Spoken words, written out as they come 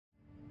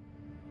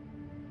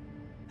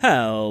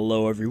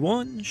Hello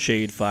everyone,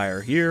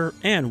 Shadefyre here,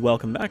 and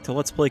welcome back to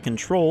Let's Play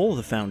Control,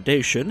 the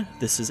Foundation.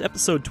 This is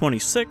episode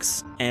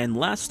 26, and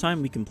last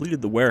time we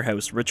completed the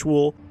warehouse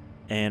ritual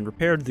and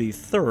repaired the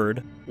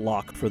third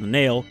lock for the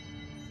nail.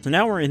 So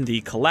now we're in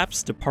the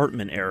collapsed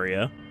apartment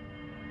area,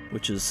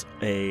 which is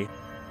a,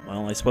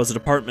 well, I suppose a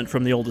apartment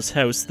from the oldest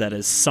house that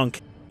is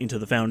sunk into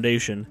the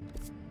foundation.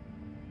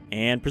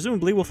 And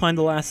presumably we'll find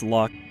the last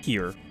lock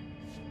here.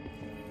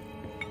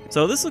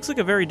 So this looks like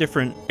a very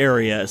different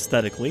area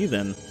aesthetically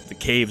than the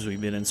caves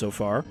we've been in so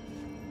far.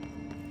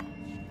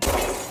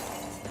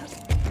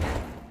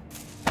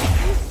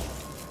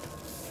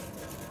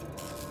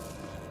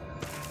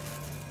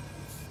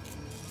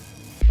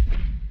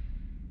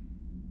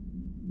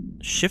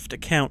 Shift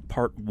Account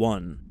Part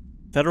 1,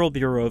 Federal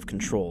Bureau of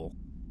Control.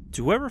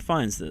 To whoever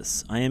finds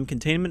this, I am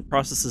Containment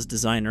Processes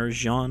Designer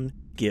Jean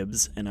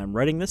Gibbs, and I'm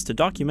writing this to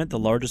document the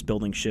largest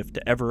building shift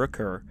to ever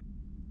occur.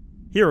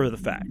 Here are the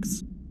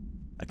facts.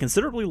 A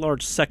considerably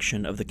large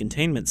section of the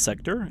containment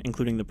sector,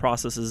 including the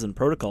processes and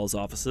protocols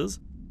offices,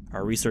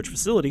 our research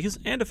facilities,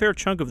 and a fair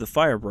chunk of the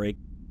fire break,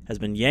 has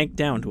been yanked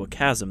down to a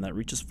chasm that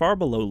reaches far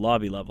below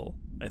lobby level,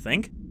 I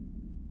think.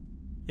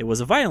 It was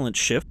a violent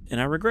shift,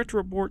 and I regret to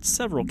report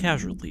several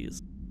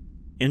casualties.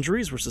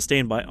 Injuries were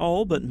sustained by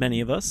all, but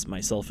many of us,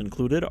 myself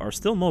included, are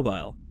still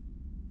mobile.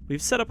 We've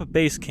set up a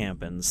base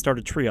camp and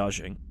started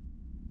triaging.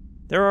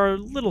 There are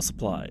little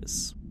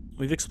supplies.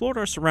 We've explored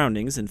our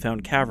surroundings and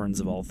found caverns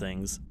of all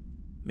things.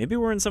 Maybe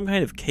we're in some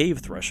kind of cave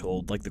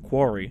threshold, like the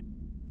quarry.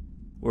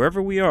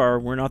 Wherever we are,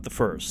 we're not the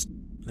first.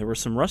 There were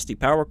some rusty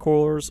power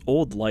cores,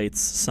 old lights,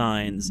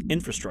 signs,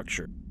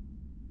 infrastructure.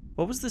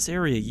 What was this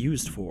area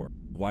used for?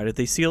 Why did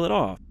they seal it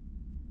off?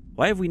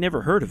 Why have we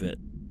never heard of it?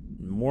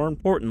 And more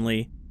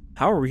importantly,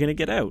 how are we going to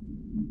get out?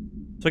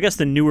 So I guess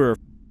the newer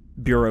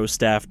Bureau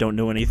staff don't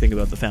know anything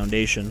about the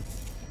Foundation.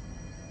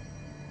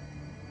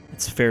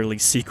 It's fairly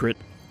secret.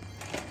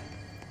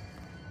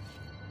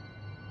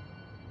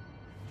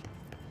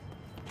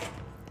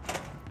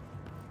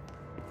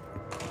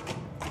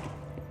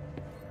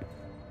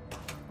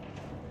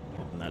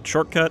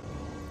 Shortcut.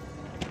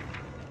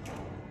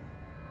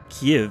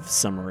 Kiev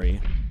summary.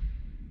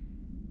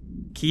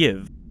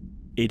 Kiev,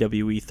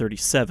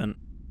 AWE-37.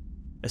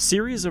 A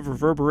series of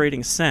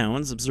reverberating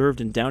sounds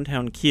observed in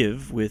downtown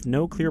Kiev with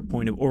no clear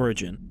point of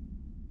origin.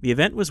 The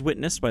event was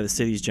witnessed by the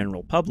city's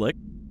general public.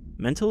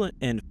 Mental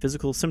and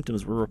physical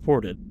symptoms were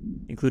reported,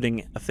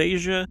 including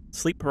aphasia,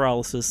 sleep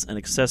paralysis, and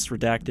excess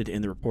redacted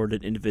in the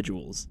reported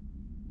individuals.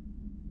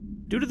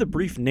 Due to the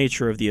brief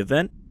nature of the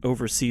event,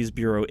 Overseas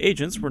Bureau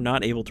agents were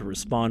not able to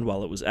respond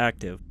while it was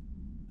active.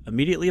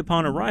 Immediately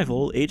upon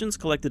arrival, agents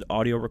collected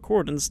audio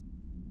recordings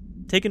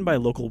taken by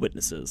local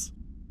witnesses.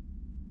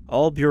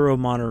 All Bureau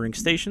monitoring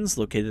stations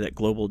located at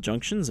global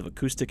junctions of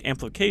acoustic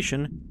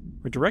amplification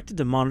were directed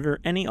to monitor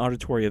any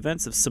auditory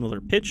events of similar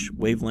pitch,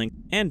 wavelength,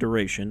 and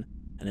duration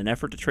in an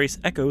effort to trace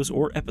echoes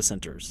or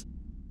epicenters.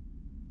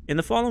 In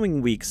the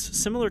following weeks,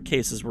 similar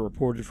cases were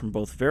reported from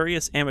both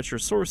various amateur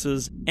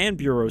sources and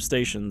Bureau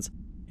stations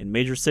in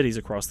major cities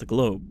across the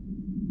globe.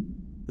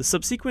 The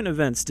subsequent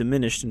events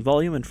diminished in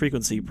volume and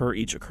frequency per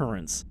each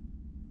occurrence.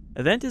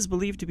 Event is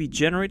believed to be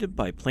generated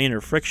by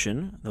planar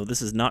friction, though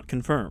this is not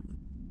confirmed.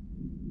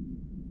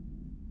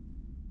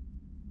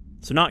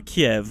 So not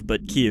Kiev,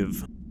 but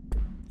Kyiv,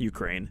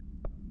 Ukraine.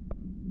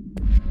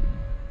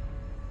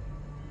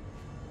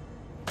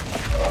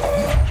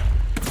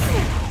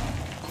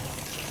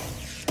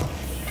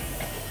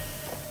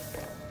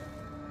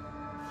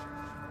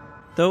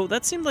 Though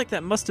that seemed like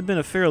that must have been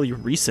a fairly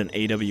recent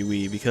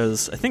AWE,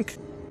 because I think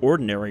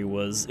Ordinary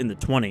was in the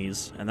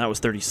 20s, and that was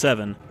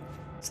 37,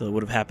 so it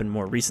would have happened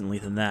more recently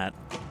than that.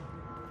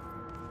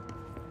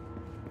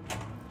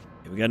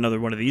 Okay, we got another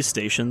one of these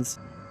stations.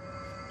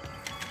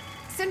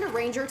 Send a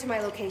ranger to my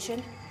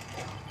location.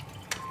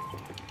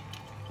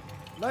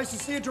 Nice to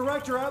see a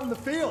director out in the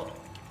field.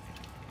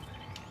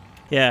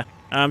 Yeah,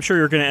 I'm sure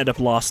you're going to end up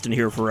lost in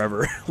here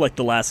forever, like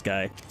the last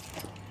guy.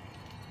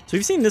 So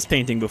you've seen this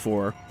painting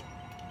before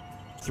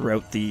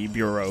throughout the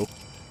Bureau.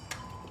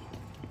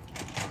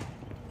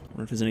 I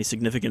wonder if there's any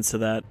significance to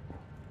that.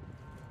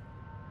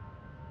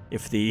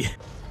 If the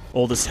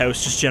oldest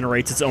house just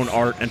generates its own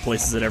art and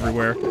places it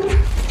everywhere.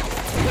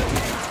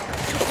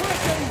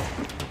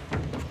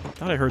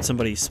 Thought I heard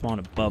somebody spawn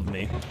above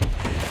me.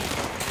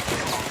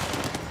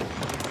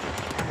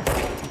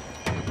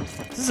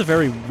 This is a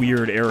very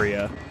weird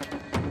area.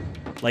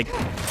 Like,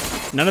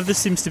 none of this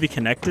seems to be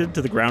connected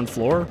to the ground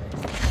floor.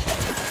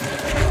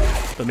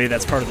 But maybe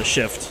that's part of the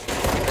shift.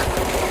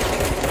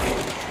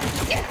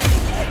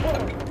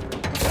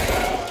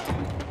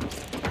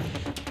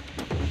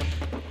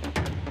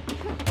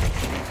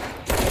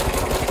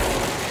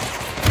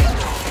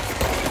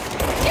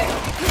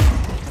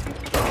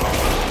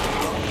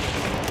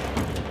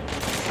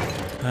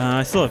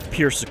 I still have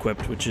Pierce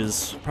equipped, which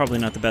is probably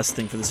not the best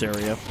thing for this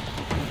area.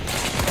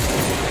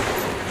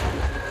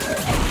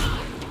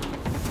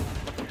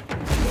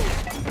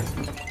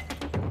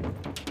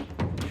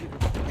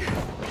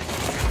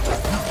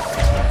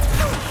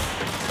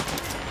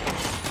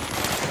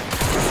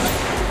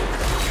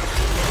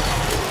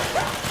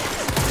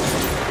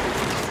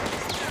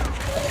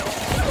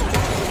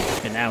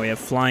 Now we have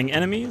flying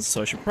enemies,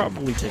 so I should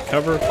probably take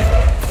cover.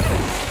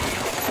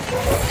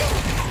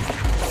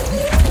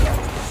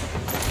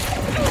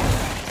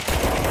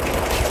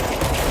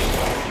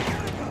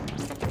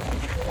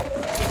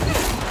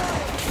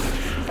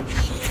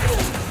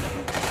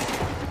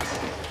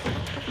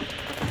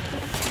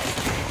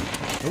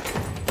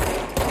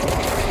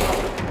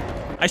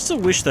 I still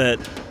wish that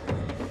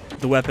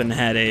the weapon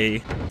had a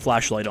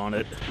flashlight on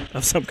it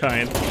of some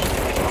kind.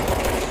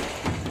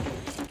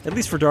 At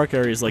least for dark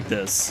areas like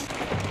this.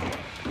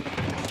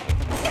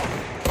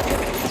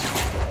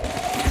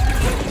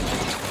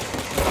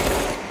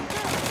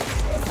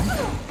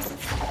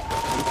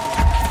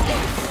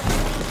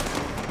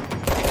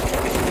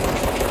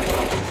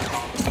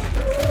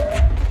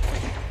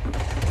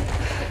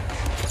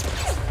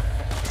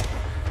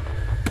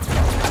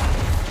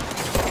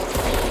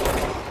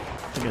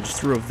 I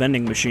just threw a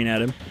vending machine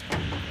at him.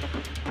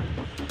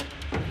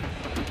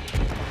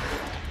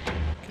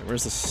 Okay,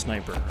 where's the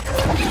sniper?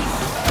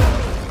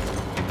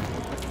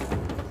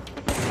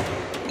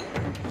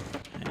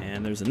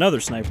 And there's another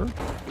sniper.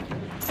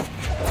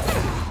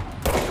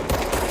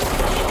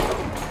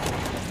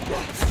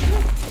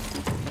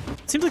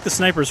 It seems like the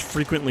snipers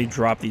frequently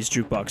drop these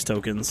jukebox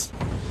tokens.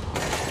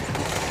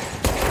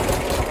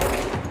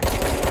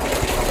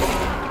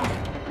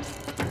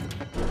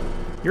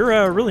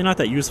 You're really not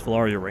that useful,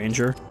 are you,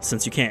 Ranger?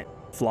 Since you can't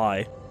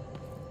fly.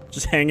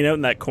 Just hanging out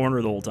in that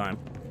corner the whole time.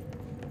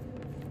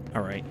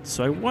 Alright,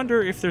 so I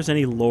wonder if there's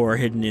any lore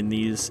hidden in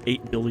these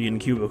 8 billion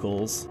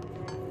cubicles.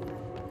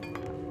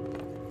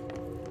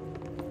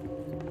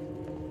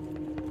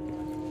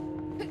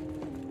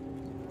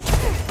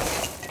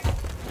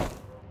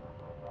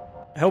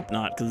 I hope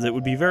not, because it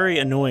would be very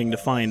annoying to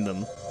find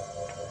them.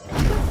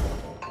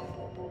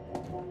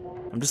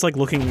 I'm just like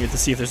looking to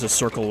see if there's a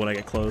circle when I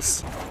get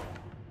close.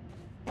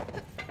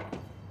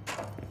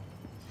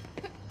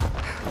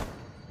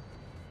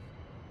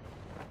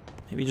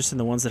 Maybe just in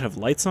the ones that have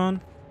lights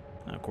on?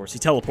 Oh, of course, he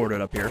teleported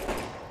up here.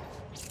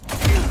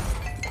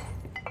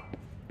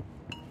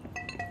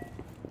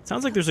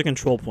 Sounds like there's a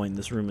control point in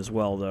this room as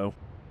well, though.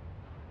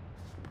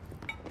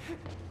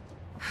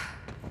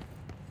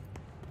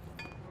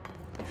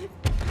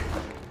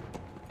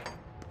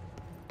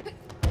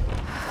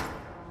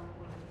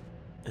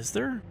 Is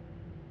there?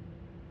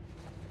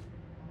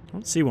 I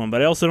don't see one,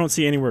 but I also don't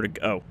see anywhere to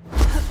go. Oh.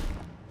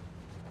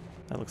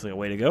 That looks like a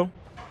way to go.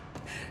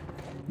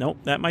 Nope,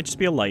 that might just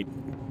be a light.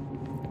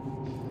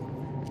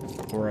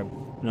 Or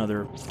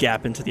another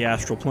gap into the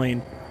astral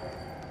plane.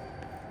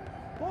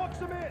 Box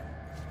him in.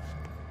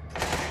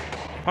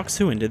 Box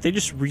who in? Did they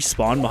just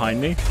respawn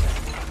behind me?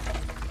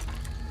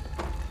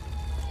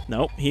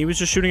 Nope, he was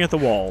just shooting at the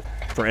wall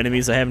for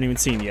enemies I haven't even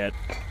seen yet.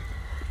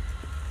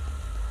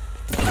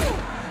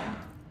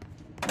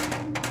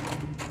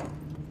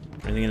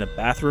 Anything in the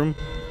bathroom?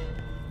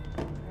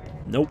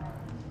 Nope.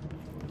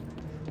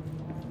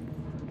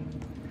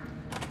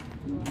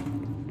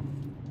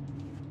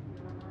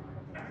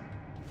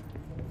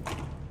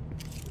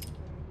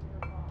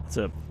 It's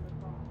a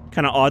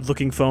kind of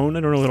odd-looking phone. I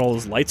don't know what all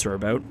those lights are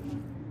about.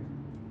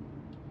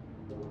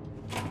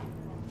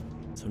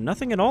 So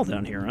nothing at all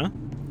down here, huh?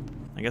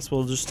 I guess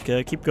we'll just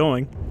keep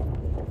going.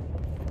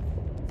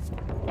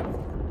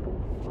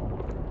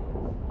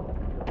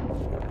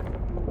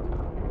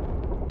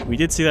 We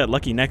did see that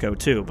lucky Neko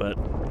too,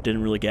 but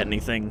didn't really get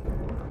anything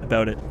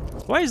about it.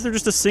 Why is there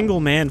just a single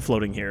man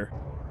floating here?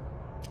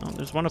 Oh,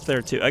 there's one up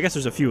there too. I guess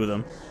there's a few of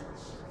them.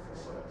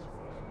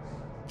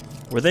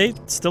 Were they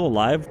still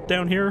alive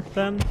down here,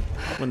 then,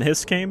 when the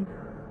hiss came?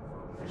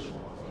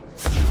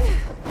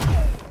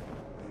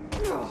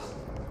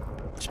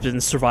 Just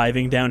been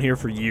surviving down here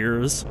for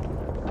years.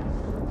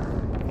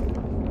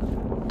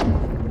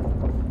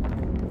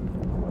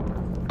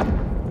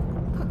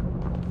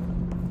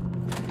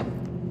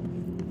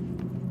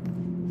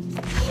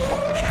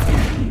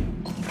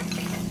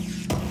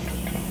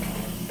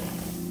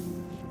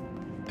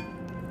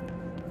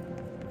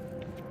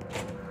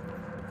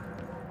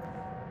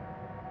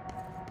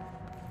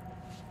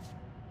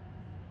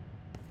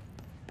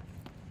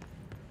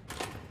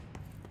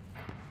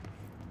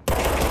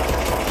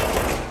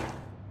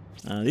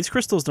 These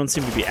crystals don't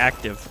seem to be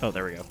active. Oh,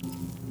 there we go.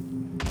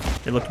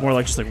 They look more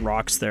like just like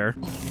rocks there.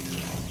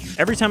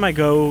 Every time I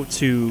go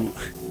to...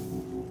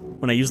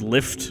 when I use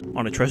lift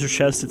on a treasure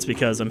chest, it's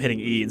because I'm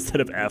hitting E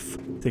instead of F,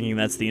 thinking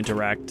that's the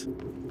interact.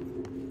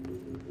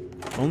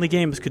 Only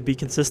games could be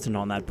consistent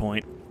on that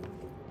point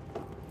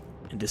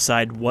and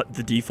decide what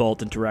the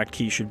default interact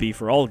key should be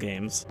for all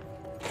games.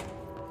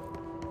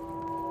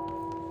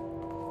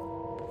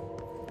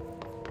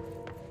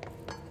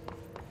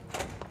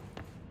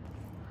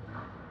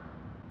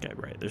 Okay,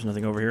 right, there's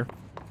nothing over here.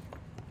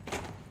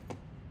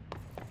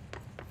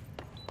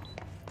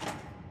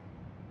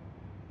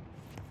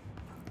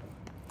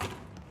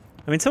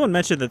 I mean, someone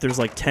mentioned that there's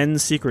like 10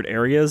 secret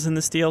areas in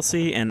this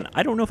DLC, and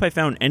I don't know if I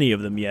found any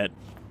of them yet.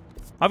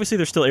 Obviously,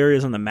 there's still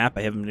areas on the map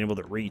I haven't been able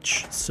to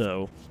reach,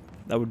 so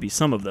that would be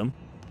some of them.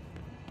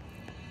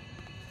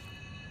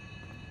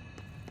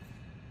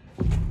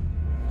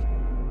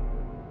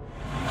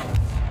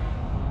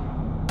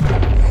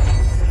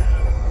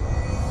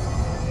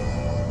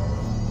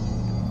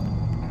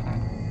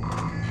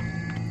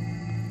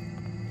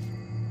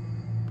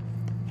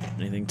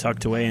 Anything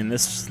tucked away in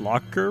this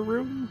locker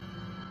room?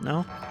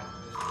 No?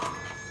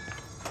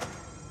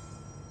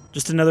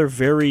 Just another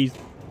very,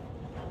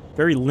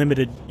 very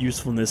limited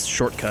usefulness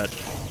shortcut.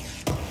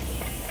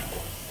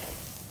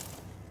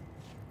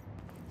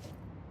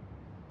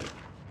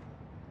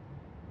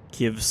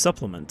 Give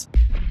supplement.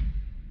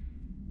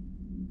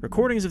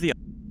 Recordings of the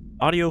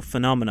audio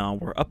phenomena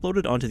were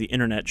uploaded onto the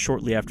internet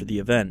shortly after the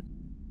event.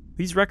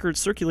 These records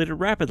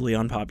circulated rapidly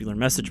on popular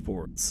message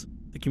boards.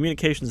 The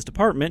communications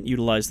department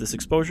utilized this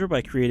exposure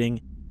by creating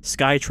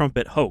Sky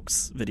Trumpet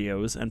hoax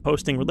videos and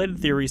posting related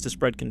theories to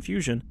spread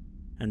confusion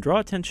and draw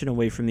attention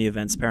away from the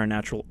event's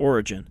paranatural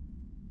origin.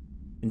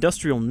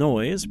 Industrial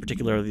noise,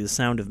 particularly the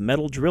sound of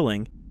metal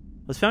drilling,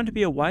 was found to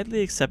be a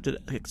widely accepted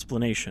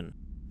explanation.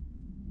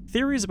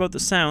 Theories about the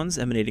sounds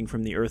emanating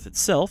from the Earth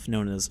itself,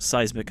 known as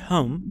seismic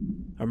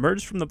hum,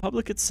 emerged from the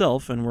public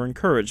itself and were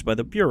encouraged by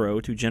the Bureau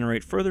to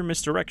generate further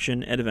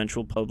misdirection and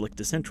eventual public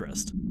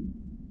disinterest.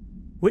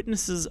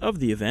 Witnesses of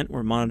the event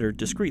were monitored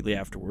discreetly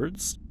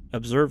afterwards.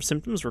 Observed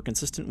symptoms were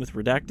consistent with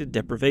redacted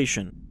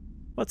deprivation,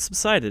 but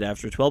subsided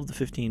after 12 to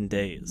 15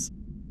 days.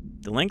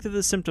 The length of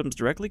the symptoms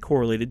directly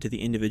correlated to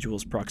the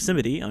individual's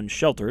proximity,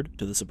 unsheltered,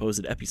 to the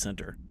supposed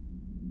epicenter.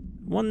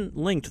 One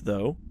linked,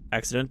 though,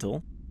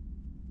 accidental,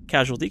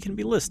 casualty can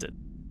be listed.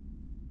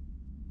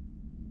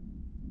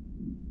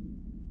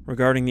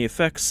 Regarding the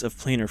effects of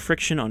planar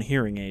friction on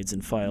hearing aids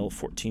in file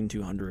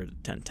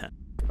 14200-1010.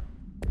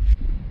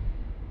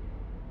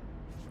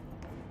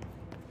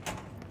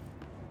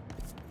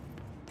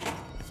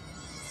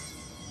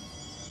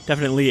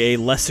 Definitely a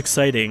less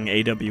exciting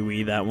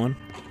AWE, that one.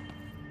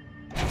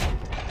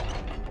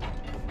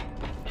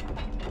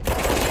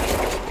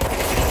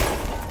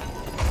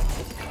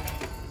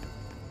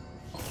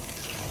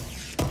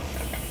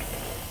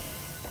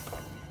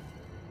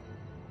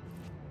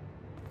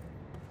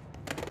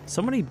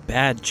 So many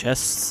bad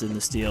chests in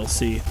this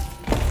DLC.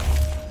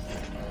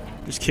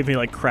 Just give me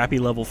like crappy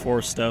level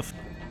 4 stuff.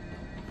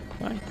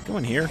 Why? Go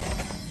in here.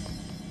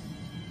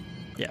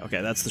 Yeah,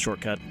 okay, that's the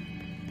shortcut.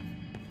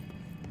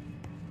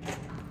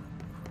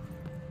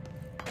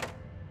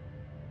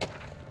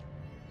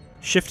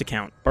 Shift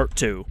account, part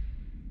 2.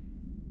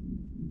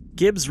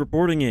 Gibbs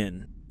reporting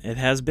in. It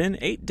has been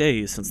 8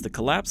 days since the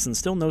collapse and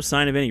still no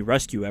sign of any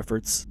rescue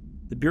efforts.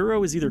 The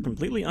Bureau is either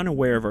completely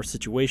unaware of our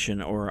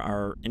situation or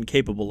are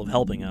incapable of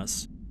helping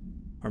us.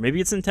 Or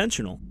maybe it's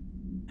intentional.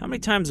 How many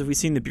times have we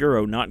seen the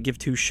Bureau not give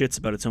two shits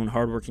about its own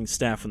hardworking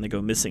staff when they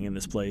go missing in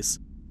this place?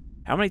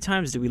 How many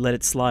times do we let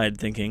it slide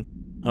thinking,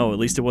 oh, at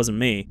least it wasn't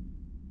me?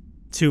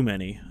 Too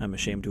many, I'm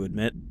ashamed to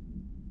admit.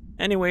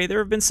 Anyway, there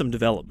have been some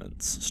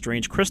developments.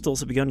 Strange crystals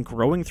have begun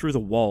growing through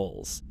the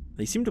walls.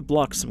 They seem to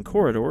block some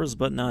corridors,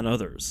 but not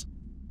others.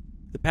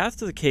 The path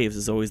to the caves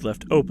is always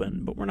left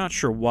open, but we're not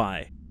sure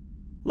why.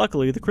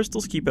 Luckily, the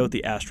crystals keep out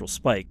the astral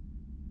spike.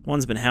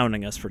 One's been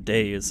hounding us for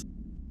days.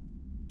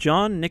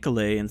 John,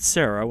 Nicolay, and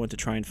Sarah went to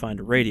try and find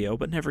a radio,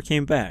 but never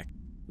came back.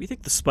 We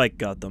think the spike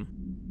got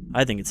them.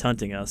 I think it's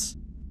hunting us.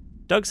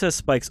 Doug says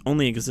spikes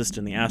only exist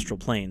in the Astral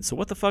Plane, so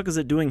what the fuck is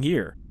it doing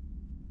here?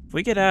 If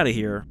we get out of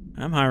here,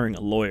 I'm hiring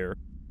a lawyer.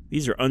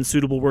 These are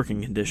unsuitable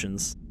working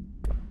conditions.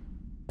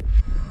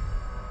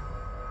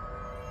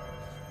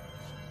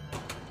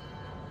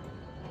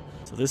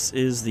 So this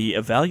is the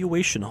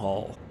evaluation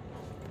hall.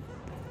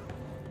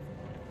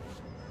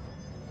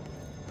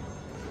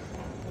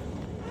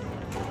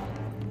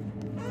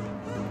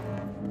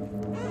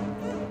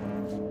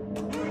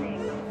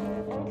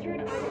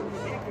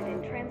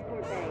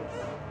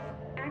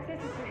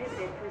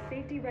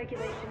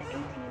 Regulation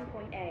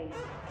 18.A.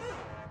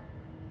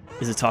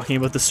 Is it talking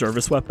about the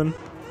service weapon?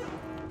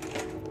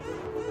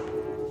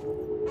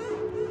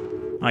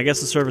 I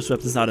guess the service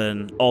weapon's not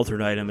an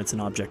altered item, it's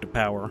an object of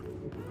power.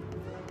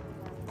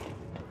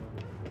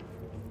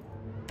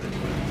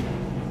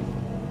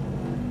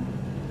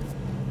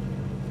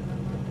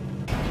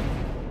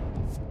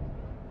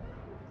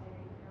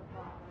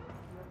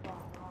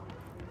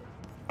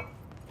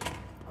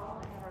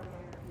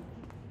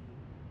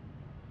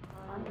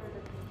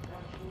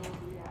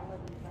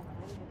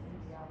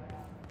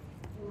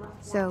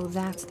 So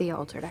that's the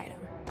altered item.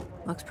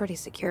 Looks pretty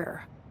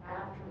secure.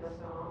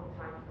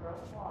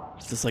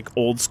 Is this like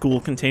old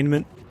school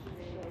containment?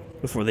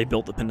 Before they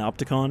built the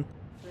Panopticon?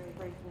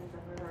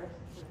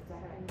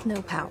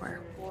 No power.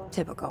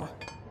 Typical.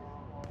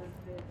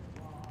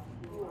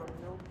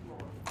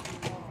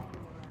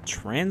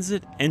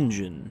 Transit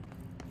engine.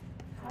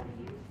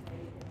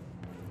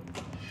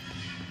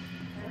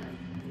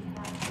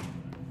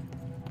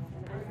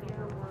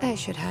 I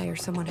should hire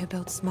someone who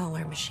builds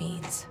smaller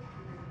machines.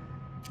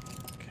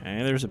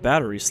 Okay, there's a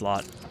battery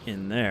slot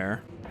in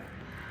there.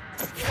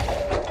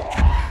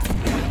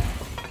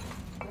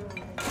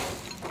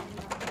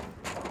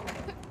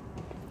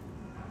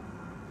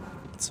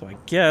 So I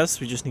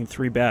guess we just need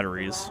 3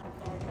 batteries.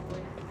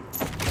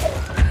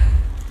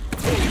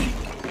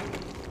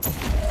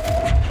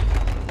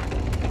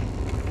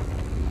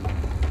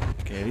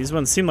 Okay, these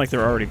ones seem like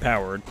they're already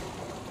powered.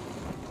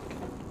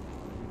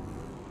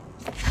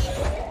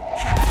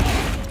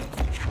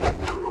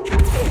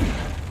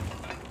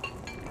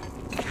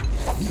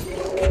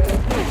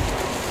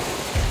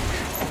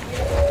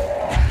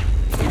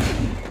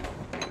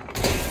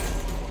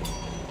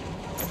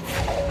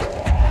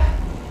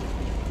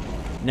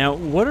 Now,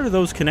 what are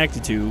those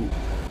connected to?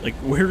 Like,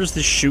 where is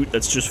this chute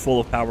that's just full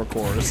of power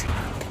cores?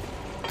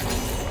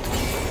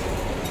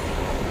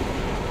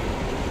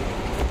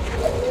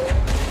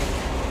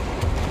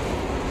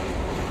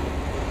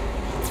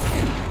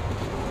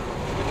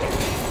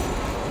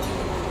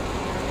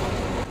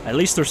 At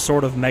least they're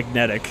sort of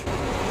magnetic.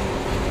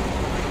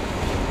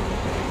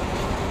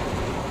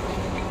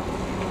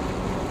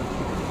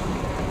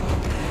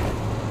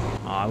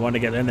 I want to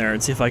get in there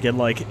and see if I can,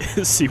 like,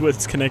 see what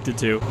it's connected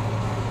to.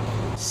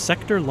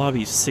 Sector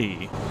Lobby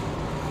C.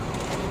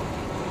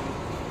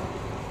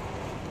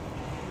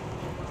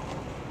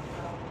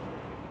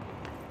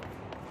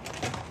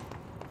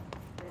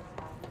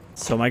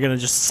 So am I gonna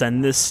just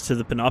send this to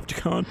the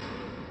Panopticon?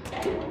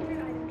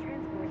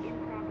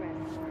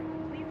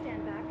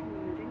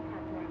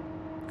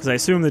 Because I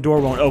assume the door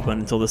won't open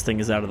until this thing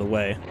is out of the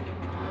way.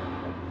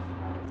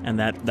 And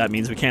that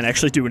means we can't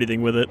actually do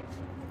anything with it.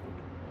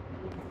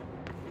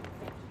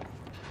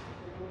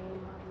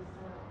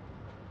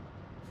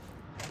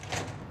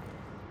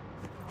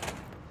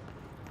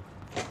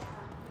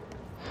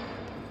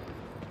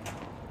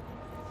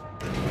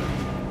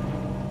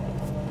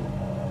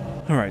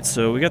 Alright,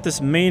 so we got this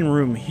main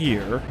room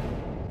here,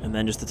 and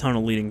then just a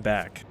tunnel leading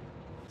back.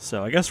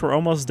 So I guess we're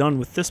almost done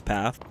with this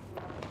path.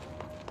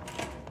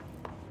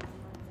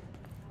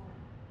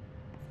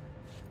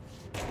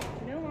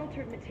 No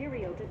altered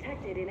material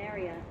detected in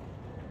area.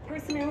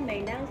 Personnel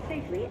may now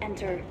safely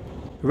enter.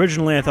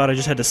 Originally, I thought I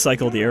just had to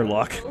cycle the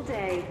airlock. All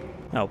day.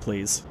 Oh,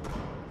 please.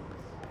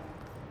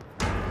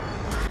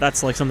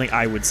 That's like something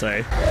I would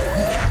say.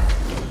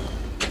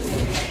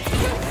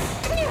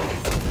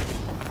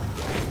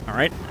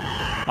 Alright,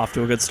 off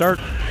to a good start.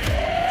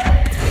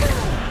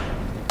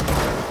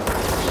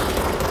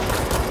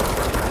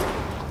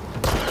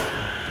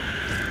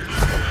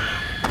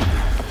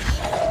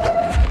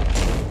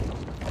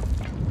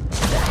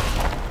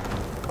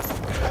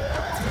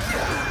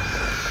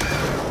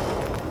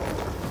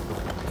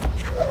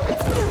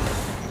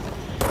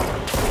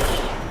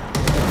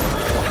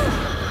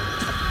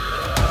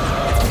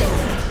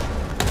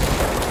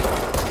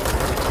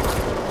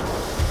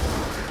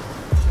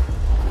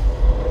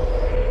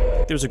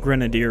 There's a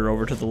grenadier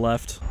over to the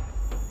left.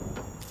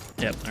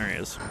 Yep, there he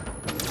is.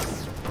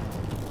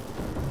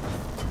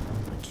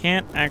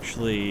 Can't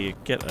actually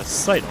get a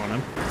sight on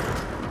him.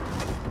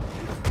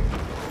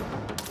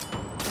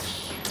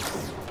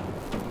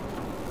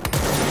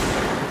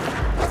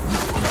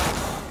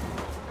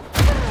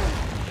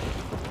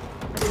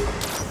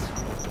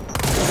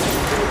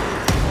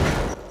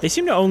 They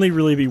seem to only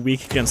really be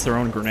weak against their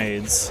own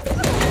grenades,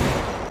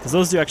 because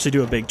those do actually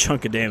do a big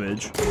chunk of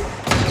damage.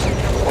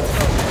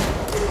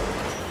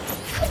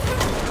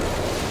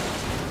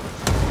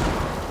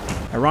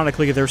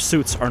 Ironically, their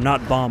suits are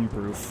not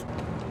bomb-proof.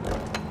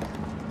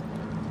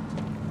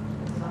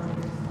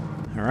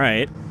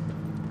 Alright.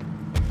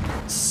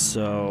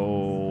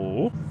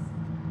 So...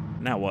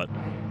 now what?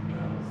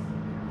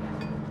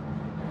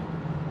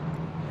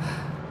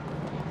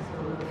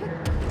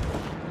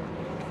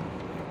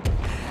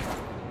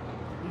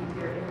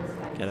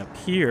 Get up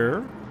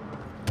here.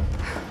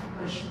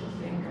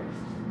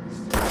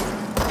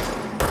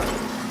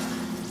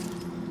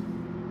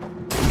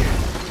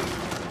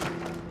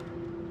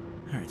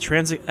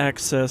 Transit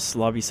access,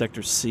 lobby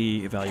sector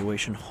C,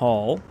 evaluation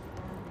hall.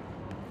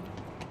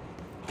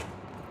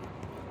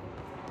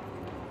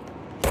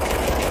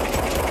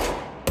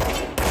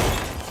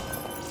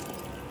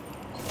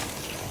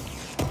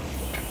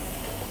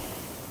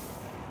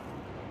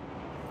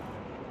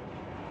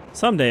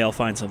 Someday I'll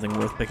find something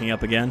worth picking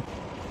up again.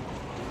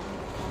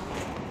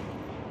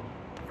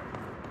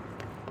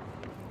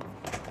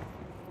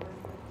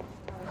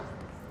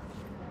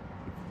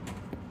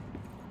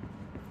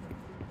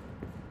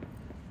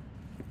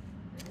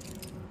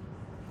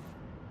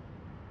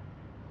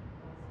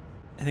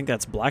 I think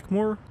that's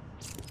Blackmore.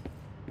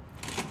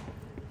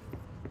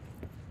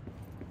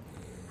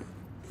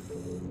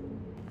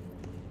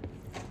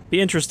 Be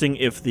interesting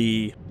if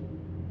the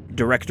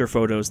director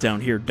photos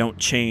down here don't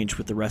change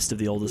with the rest of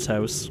the oldest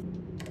house.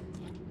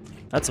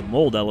 That's a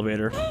mold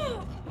elevator.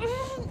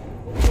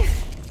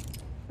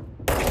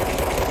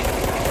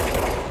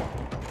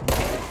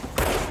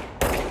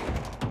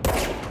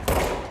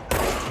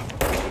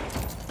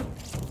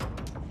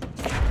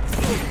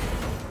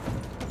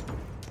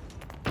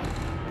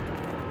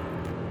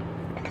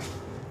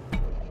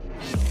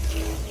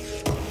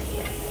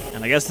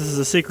 And I guess this is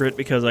a secret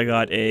because I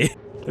got a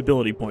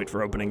ability point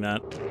for opening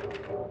that.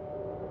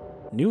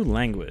 New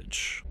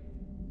language.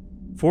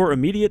 For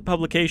immediate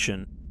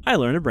publication, I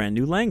learned a brand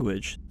new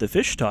language. The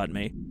fish taught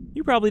me.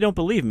 You probably don't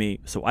believe me,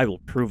 so I will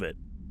prove it.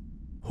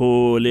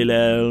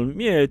 Holilel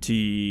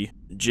mieti,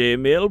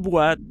 jemel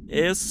buat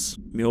es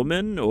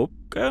miomen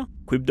oka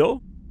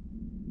quibdo.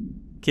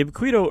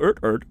 Kibquido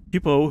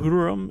tipo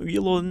hurum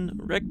ilon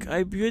rec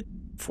ibuit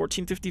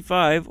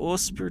 1455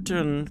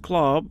 Osperton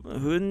Club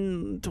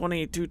Hun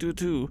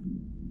 2222.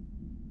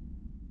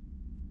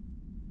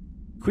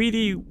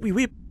 Quidi we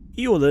whip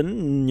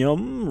Eolin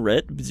nyum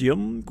ret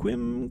bzium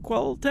quim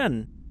qual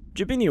ten.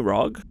 Jibini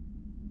Rog?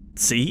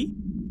 See?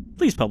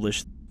 Please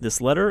publish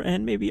this letter,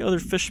 and maybe other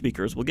fish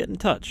speakers will get in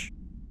touch.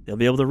 They'll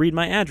be able to read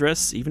my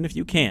address, even if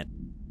you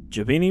can't.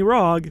 Jibini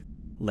Rog,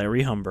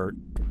 Larry Humbert.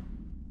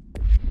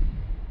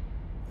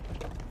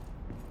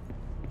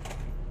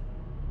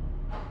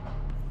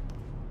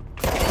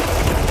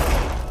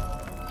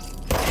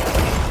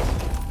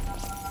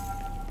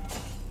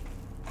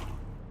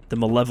 The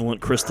malevolent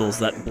crystals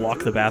that block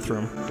the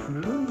bathroom.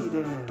 Movie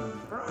Den.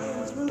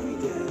 Brian's Movie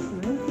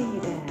Den. Movie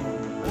Den.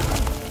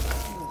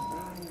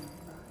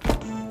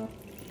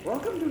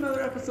 Welcome to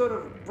another episode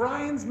of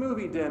Brian's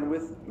Movie Den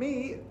with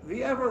me,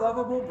 the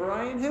ever-lovable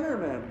Brian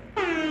Hinnerman.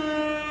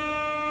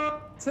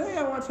 Today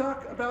I want to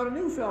talk about a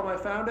new film I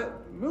found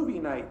at Movie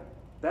Night.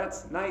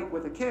 That's night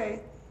with a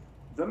K,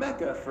 the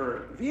mecca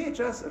for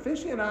VHS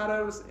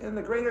aficionados in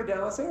the greater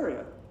Dallas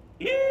area.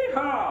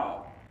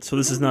 Yeehaw! So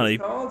this is not a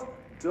called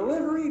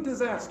Delivery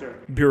Disaster.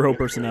 Bureau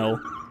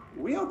personnel.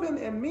 We open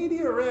in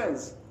media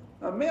res.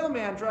 A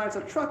mailman drives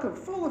a truck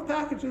full of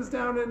packages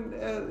down in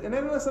an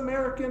endless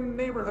American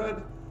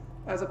neighborhood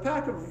as a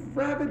pack of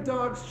rabid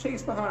dogs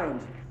chase behind.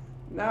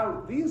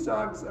 Now, these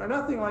dogs are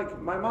nothing like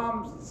my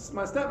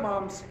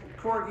stepmom's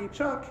corgi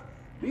Chuck.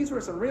 These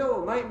were some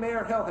real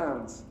nightmare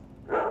hellhounds.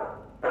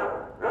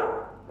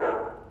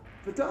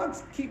 The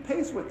dogs keep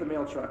pace with the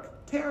mail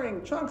truck,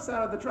 tearing chunks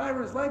out of the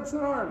driver's legs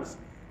and arms.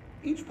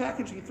 Each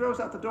package he throws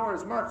out the door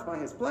is marked by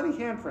his bloody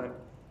handprint.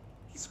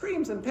 He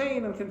screams in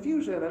pain and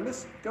confusion, and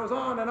this goes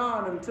on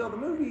until the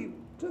movie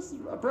just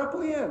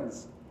abruptly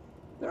ends.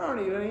 There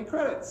aren't even any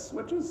credits,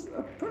 which is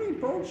a pretty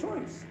bold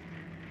choice.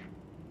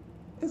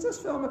 Is this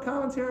film a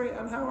commentary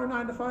on how our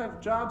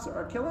 9-to-5 jobs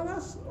are killing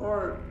us,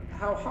 or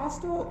how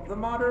hostile the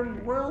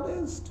modern world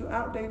is to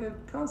outdated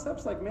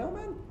concepts like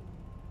mailmen?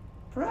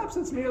 Perhaps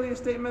it's merely a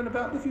statement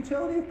about the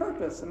futility of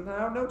purpose and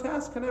how no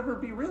task can ever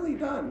be really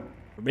done.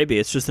 Or maybe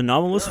it's just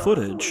anomalous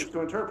footage.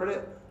 To interpret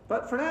it,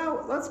 but for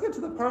now, let's get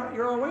to the part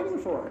you're all waiting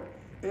for.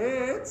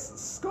 It's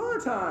score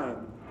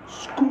time.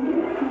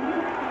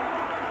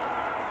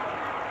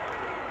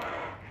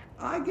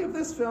 I give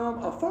this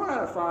film a 4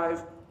 out of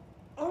 5,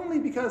 only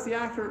because the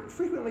actor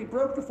frequently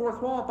broke the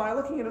fourth wall by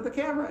looking into the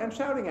camera and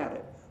shouting at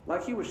it,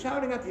 like he was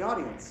shouting at the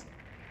audience.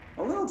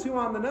 A little too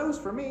on the nose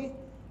for me,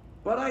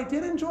 but I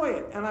did enjoy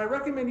it, and I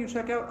recommend you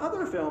check out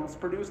other films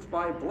produced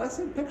by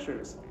Blessed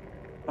Pictures.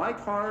 Bike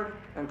Hard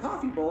and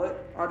Coffee Bullet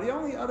are the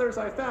only others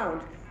I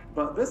found,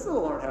 but this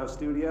little art house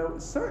studio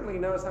certainly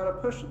knows how to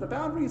push the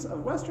boundaries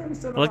of Western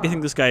cinema. I like to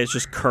think this guy is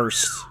just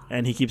cursed,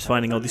 and he keeps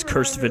finding all these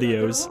cursed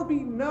videos. There will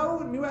be no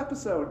new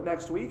episode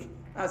next week,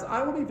 as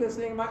I will be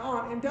visiting my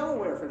aunt in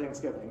Delaware for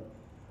Thanksgiving.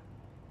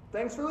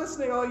 Thanks for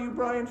listening, all you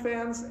Brian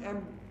fans,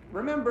 and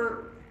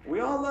remember, we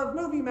all love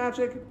movie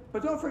magic,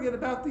 but don't forget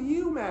about the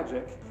U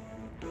magic.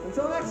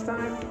 Until next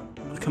time.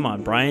 Come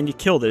on, Brian, you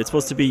killed it. It's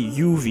supposed to be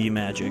UV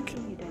magic.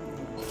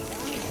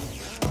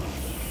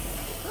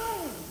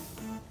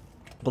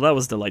 Well, that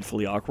was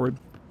delightfully awkward.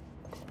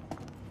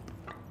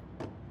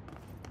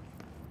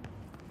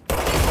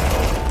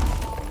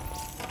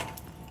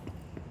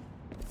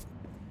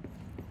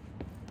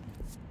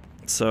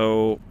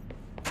 So,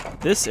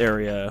 this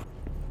area...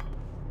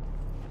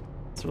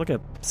 Is there like a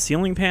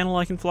ceiling panel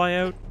I can fly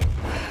out?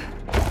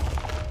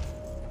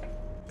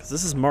 Because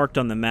this is marked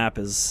on the map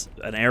as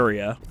an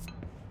area.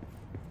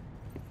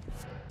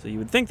 So you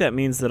would think that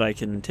means that I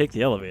can take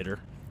the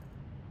elevator.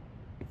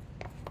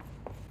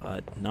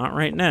 But not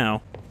right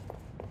now.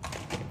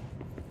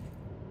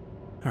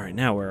 Alright,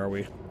 now where are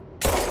we?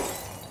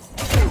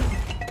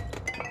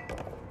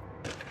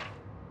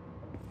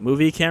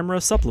 Movie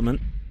camera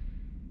supplement.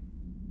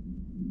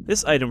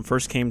 This item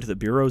first came to the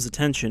Bureau's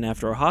attention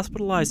after a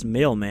hospitalized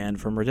mailman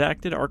from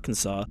Redacted,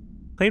 Arkansas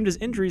claimed his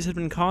injuries had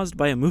been caused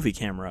by a movie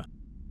camera.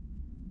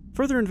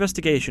 Further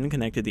investigation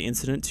connected the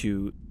incident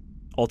to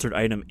altered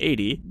item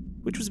 80,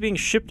 which was being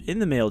shipped in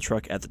the mail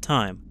truck at the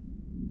time.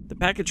 The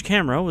package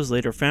camera was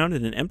later found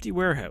in an empty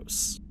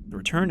warehouse. The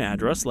return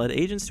address led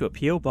agents to a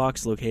P.O.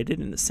 box located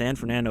in the San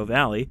Fernando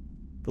Valley,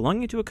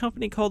 belonging to a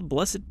company called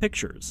Blessed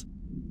Pictures.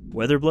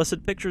 Whether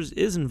Blessed Pictures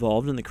is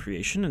involved in the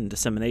creation and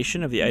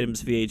dissemination of the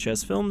item's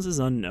VHS films is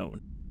unknown.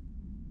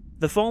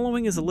 The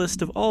following is a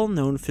list of all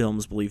known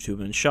films believed to have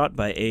been shot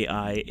by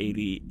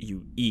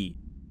AI-80UE.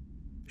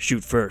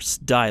 Shoot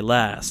First, Die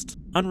Last,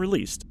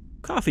 Unreleased,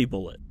 Coffee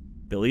Bullet,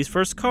 Billy's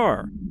First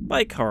Car,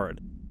 Bike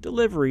Hard,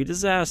 Delivery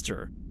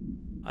Disaster.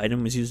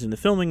 Item was used in the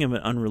filming of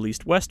an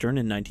unreleased western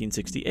in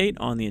 1968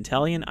 on the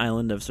Italian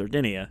island of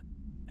Sardinia.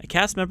 A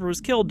cast member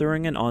was killed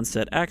during an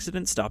on-set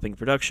accident stopping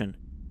production.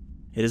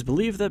 It is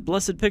believed that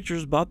Blessed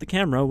Pictures bought the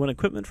camera when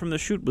equipment from the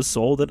shoot was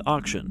sold at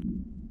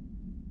auction.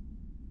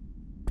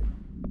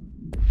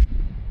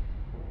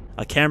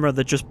 A camera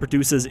that just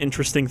produces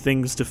interesting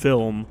things to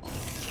film.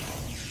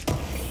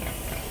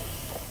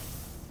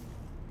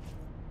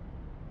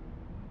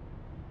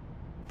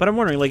 But I'm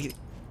wondering, like,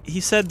 he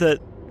said that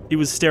he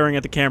was staring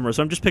at the camera,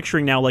 so I'm just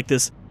picturing now, like,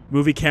 this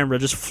movie camera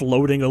just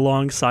floating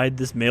alongside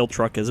this mail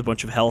truck as a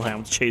bunch of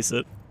hellhounds chase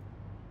it.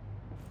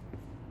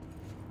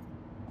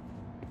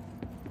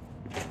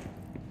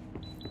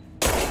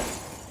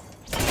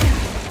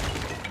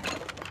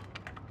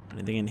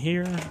 Anything in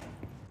here?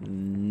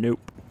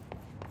 Nope.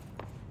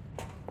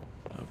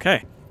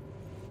 Okay.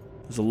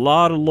 There's a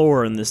lot of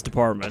lore in this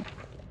department.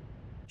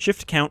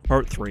 Shift count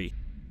part 3.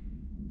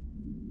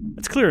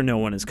 It's clear no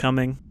one is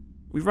coming.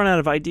 We've run out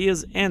of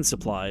ideas and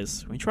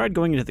supplies. We tried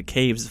going into the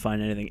caves to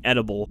find anything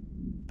edible,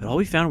 but all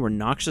we found were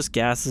noxious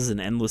gases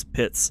and endless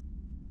pits.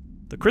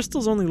 The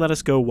crystals only let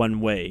us go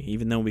one way,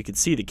 even though we could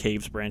see the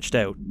caves branched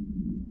out.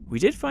 We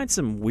did find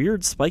some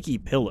weird spiky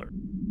pillar.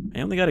 I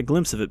only got a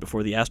glimpse of it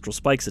before the astral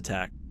spikes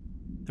attacked.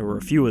 There were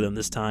a few of them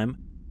this time.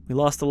 We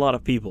lost a lot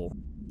of people.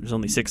 There's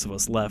only 6 of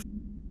us left.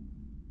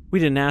 We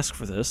didn't ask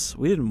for this.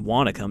 We didn't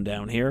want to come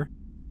down here.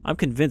 I'm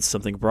convinced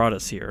something brought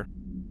us here.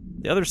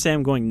 The other say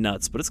I'm going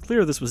nuts, but it's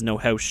clear this was no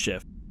house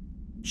shift.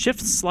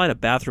 Shifts slide a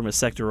bathroom a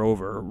sector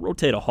over, or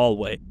rotate a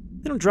hallway.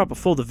 They don't drop a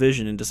full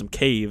division into some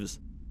caves.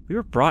 We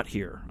were brought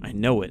here, I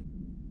know it.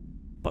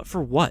 But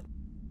for what?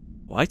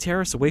 Why tear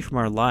us away from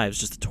our lives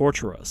just to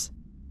torture us?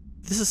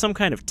 If this is some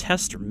kind of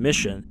test or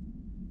mission,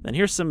 then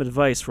here's some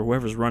advice for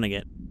whoever's running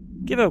it.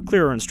 Give out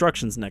clearer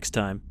instructions next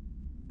time.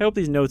 I hope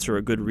these notes are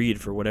a good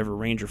read for whatever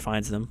ranger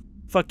finds them.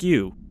 Fuck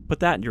you. Put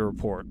that in your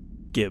report.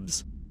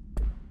 Gibbs.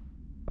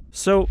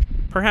 So,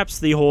 perhaps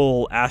the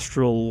whole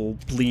astral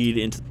bleed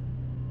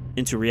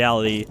into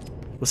reality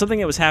was something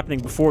that was happening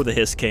before the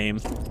hiss came.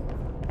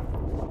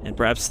 And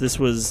perhaps this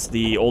was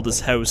the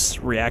oldest house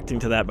reacting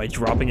to that by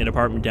dropping an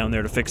apartment down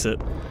there to fix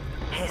it.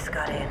 Hiss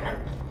got in.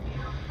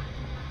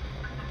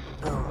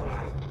 Boom.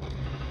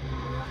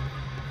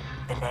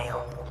 The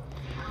nail.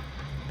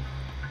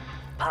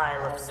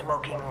 Pile of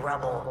smoking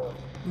rubble.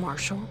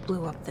 Marshall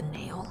blew up the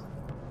nail?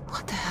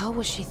 What the hell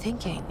was she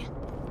thinking?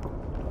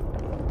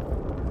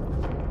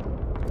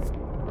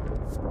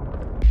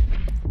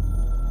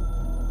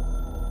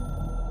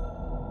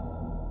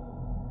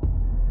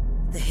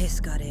 The hiss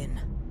got in.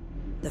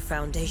 The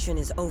Foundation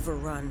is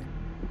overrun.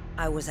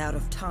 I was out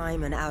of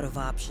time and out of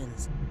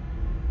options.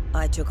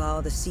 I took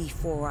all the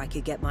C4 I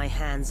could get my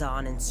hands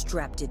on and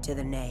strapped it to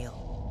the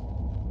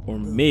nail. Or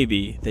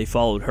maybe they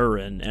followed her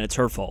in, and it's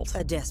her fault.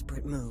 A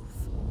desperate move.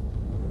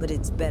 But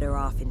it's better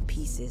off in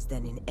pieces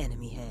than in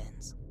enemy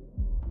hands.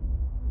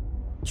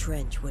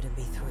 Trench wouldn't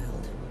be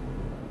thrilled.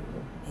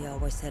 He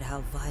always said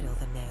how vital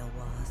the nail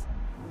was.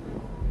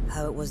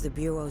 How it was the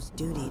Bureau's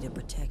duty to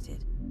protect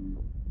it.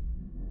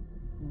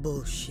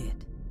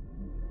 Bullshit.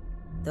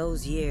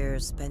 Those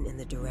years spent in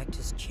the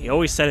director's chair. He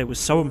always said it was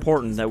so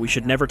important that we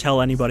should never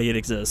tell anybody it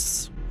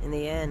exists. In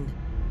the end,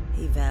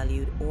 he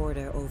valued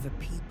order over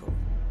people.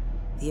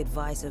 The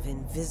advice of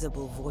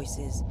invisible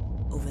voices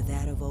over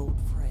that of old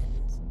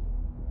friends.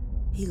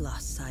 He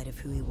lost sight of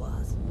who he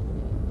was.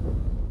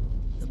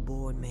 The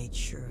board made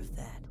sure of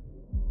that.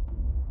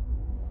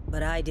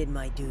 But I did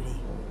my duty.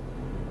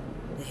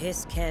 The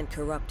hiss can't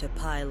corrupt a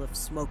pile of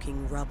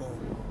smoking rubble.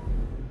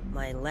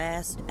 My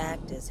last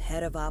act as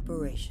head of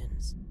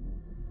operations.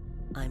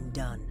 I'm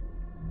done.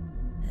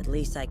 At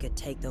least I could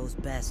take those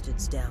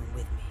bastards down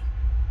with me.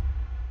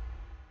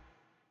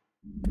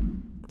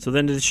 So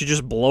then did she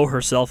just blow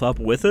herself up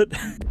with it?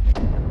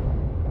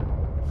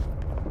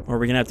 Or are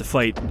we gonna have to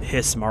fight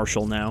Hiss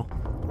Marshall now?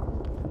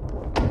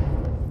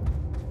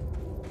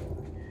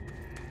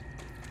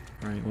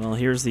 Alright, well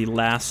here's the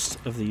last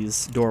of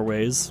these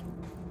doorways.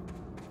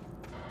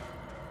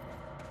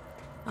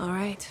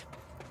 Alright,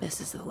 this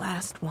is the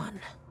last one.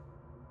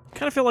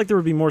 Kind of feel like there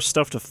would be more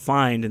stuff to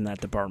find in that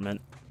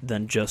department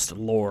than just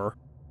lore.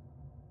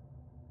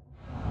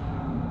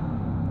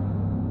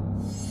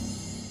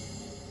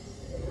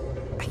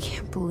 I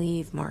can't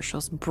believe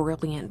Marshall's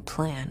brilliant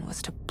plan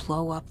was to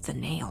blow up the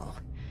nail.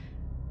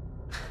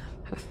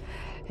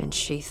 And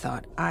she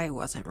thought I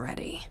wasn't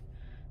ready.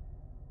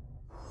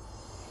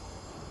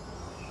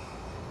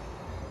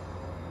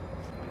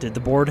 Did the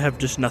board have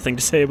just nothing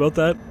to say about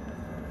that?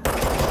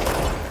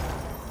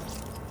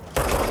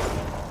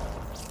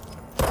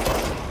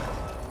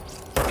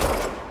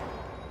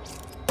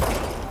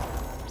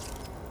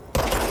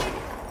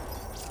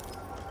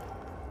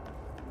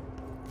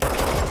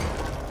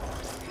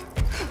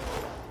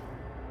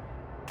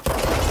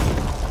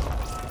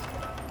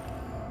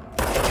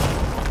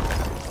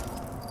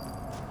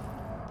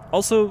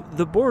 Also,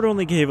 the board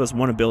only gave us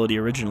one ability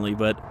originally,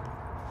 but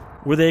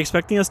were they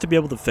expecting us to be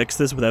able to fix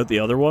this without the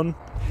other one?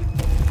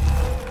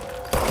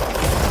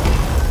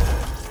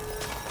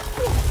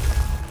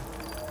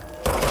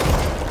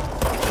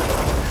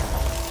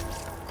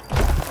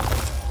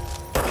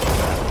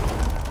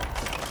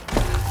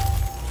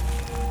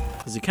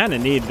 Because you kind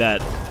of need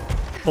that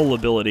full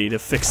ability to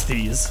fix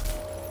these.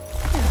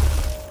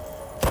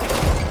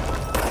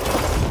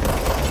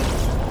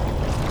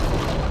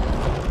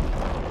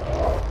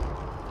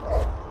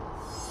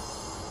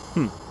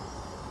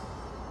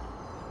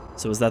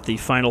 So is that the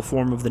final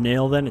form of the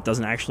nail then? It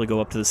doesn't actually go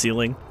up to the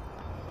ceiling?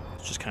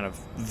 It's just kind of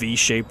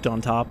V-shaped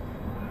on top?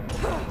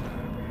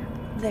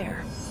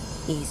 There.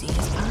 Easy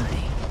as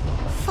pie.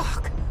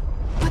 Fuck!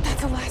 But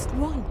that's the last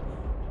one!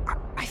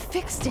 I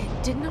fixed it,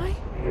 didn't I?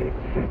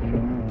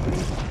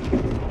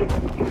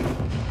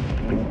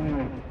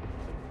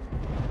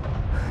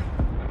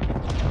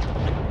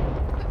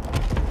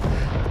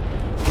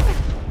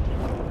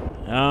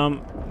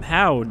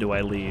 How do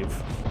I leave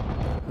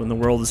when the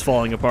world is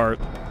falling apart?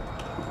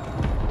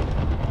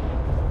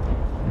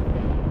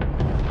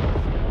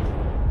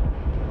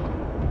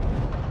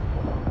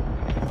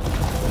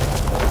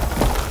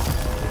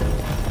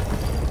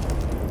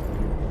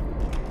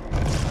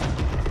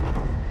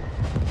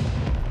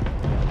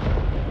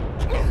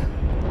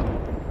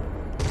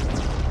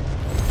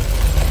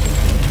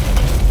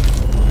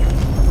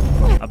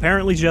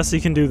 Apparently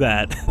Jesse can do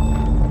that.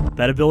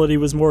 That ability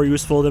was more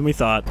useful than we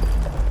thought.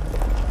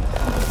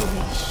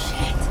 Holy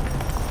shit.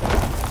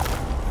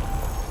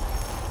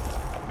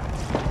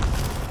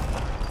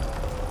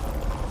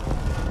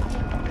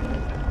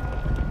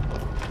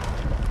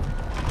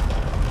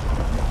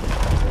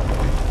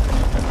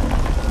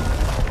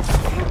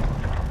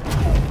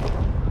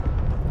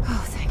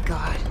 Oh, thank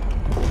God.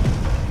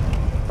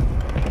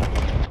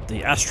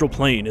 The astral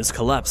plane is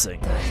collapsing.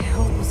 The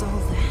hell was all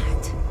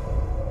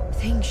that?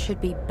 Things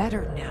should be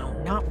better now,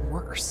 not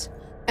worse.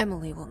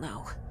 Emily will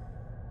know.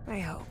 I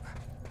hope.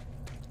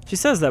 She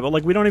says that, but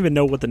like we don't even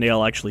know what the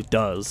nail actually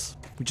does.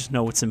 We just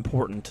know it's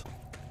important.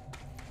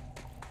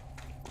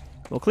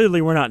 Well,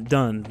 clearly we're not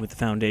done with the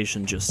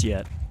foundation just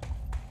yet.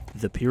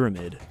 The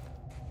pyramid.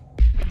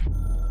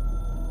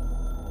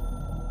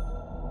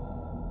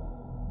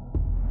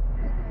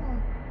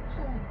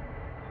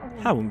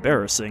 How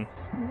embarrassing.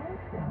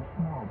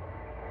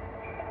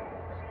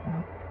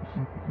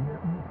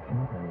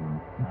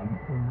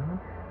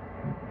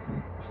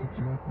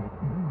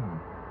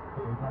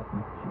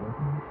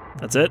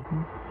 That's it?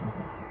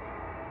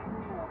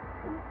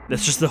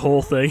 That's just the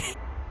whole thing.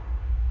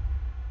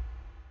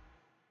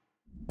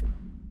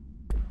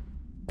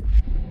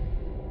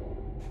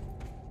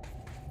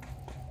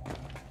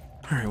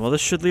 Alright, well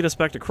this should lead us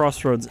back to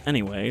Crossroads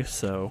anyway,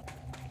 so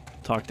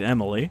talk to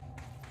Emily.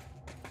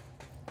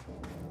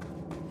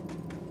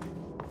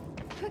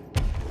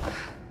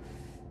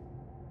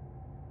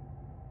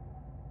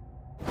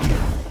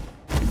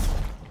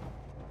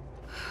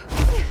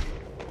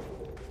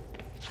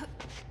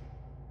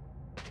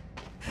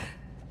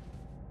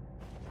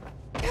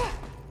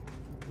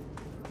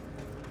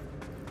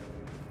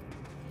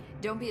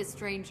 Don't be a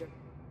stranger.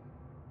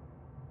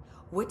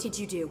 What did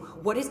you do?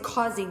 What is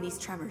causing these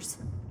tremors?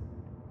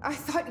 I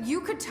thought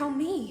you could tell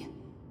me.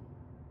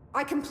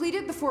 I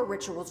completed the 4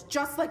 rituals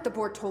just like the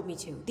board told me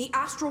to. The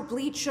astral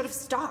bleed should have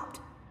stopped.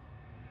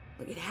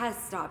 Look, it has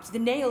stopped. The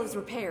nail is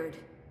repaired.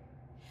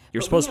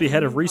 You're supposed to be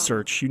head of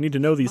research. You need to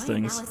know these My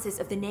things. analysis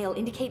of the nail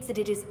indicates that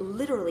it is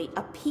literally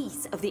a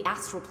piece of the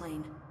astral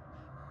plane.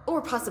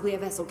 Or possibly a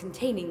vessel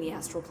containing the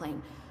astral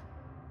plane.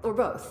 Or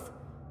both.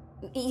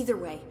 Either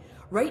way,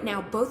 right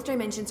now both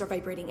dimensions are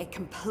vibrating at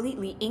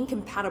completely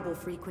incompatible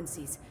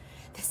frequencies.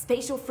 The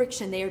spatial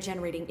friction they are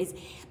generating is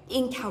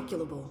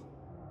incalculable.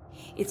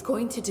 It's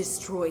going to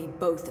destroy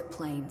both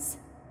planes.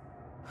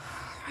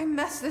 I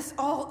messed this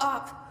all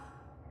up.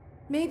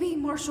 Maybe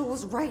Marshall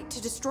was right to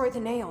destroy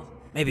the nail.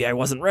 Maybe I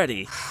wasn't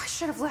ready. I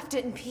should have left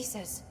it in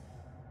pieces.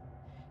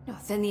 No,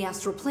 then the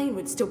astral plane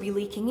would still be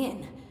leaking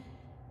in.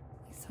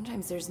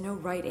 Sometimes there's no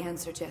right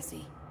answer,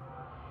 Jesse.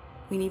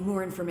 We need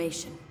more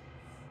information.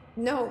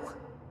 No.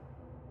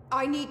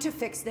 I need to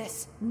fix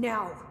this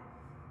now.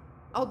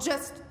 I'll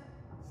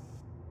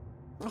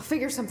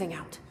figure something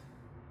out.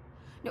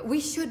 No,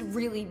 we should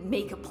really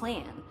make a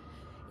plan.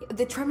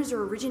 The tremors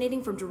are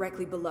originating from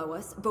directly below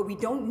us, but we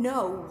don't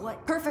know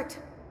what... Perfect.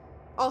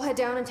 I'll head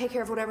down and take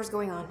care of whatever's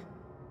going on.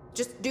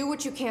 Just do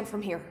what you can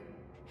from here.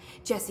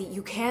 Jesse,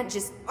 you can't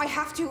just... I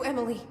have to,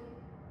 Emily.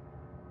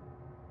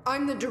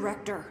 I'm the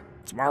director.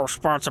 It's my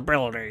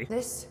responsibility.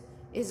 This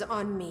is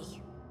on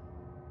me.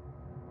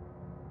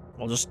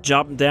 I'll just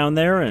jump down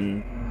there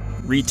and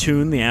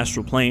retune the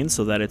astral plane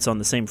so that it's on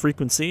the same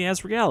frequency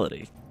as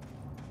reality.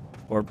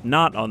 Or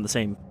not on the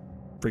same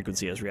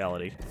frequency as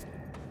reality.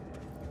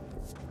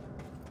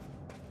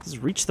 Let's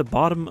reach the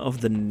bottom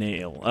of the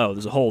nail. Oh,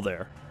 there's a hole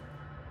there.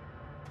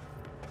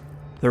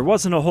 There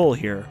wasn't a hole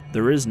here.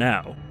 There is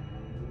now.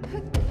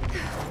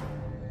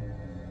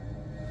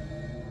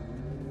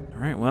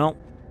 Alright, well,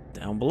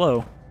 down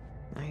below.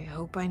 I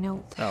hope I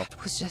know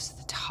that was just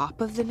the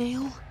top of the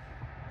nail.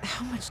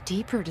 How much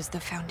deeper does the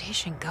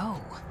foundation go?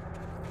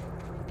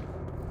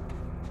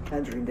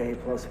 Entry day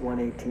plus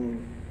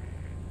 118.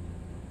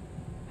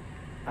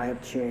 I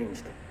have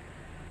changed,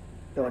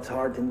 though it's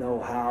hard to know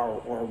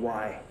how or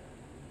why.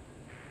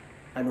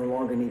 I no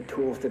longer need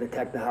tools to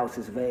detect the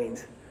house's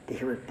veins, to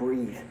hear it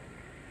breathe.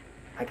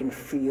 I can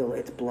feel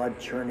its blood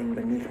churning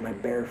beneath my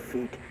bare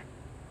feet.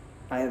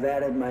 I have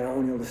added my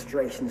own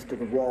illustrations to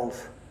the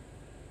walls,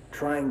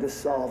 trying to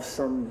solve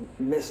some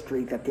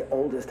mystery that the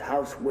oldest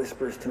house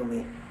whispers to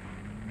me.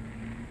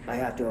 I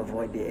have to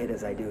avoid the it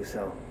as I do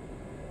so.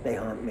 They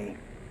haunt me.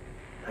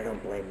 I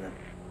don't blame them.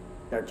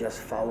 They're just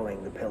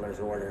following the pillar's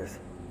orders.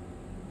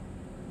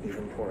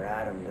 Even poor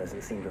Adam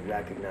doesn't seem to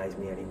recognize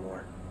me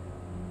anymore.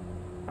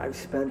 I've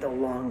spent a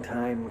long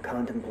time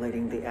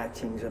contemplating the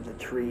etchings of the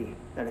tree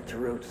and its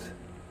roots.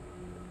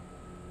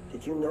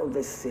 Did you know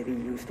this city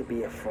used to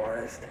be a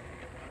forest?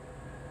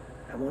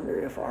 I wonder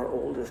if our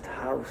oldest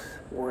house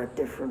wore a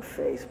different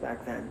face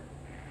back then.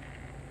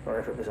 or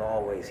if it was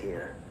always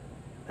here.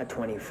 A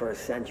 21st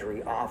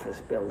century office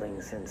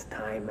building since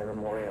time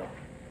immemorial.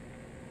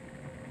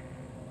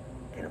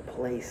 Can a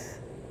place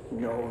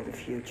know the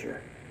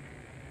future?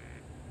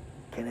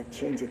 Can it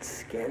change its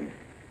skin?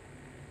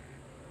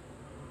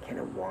 Can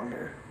it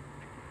wander?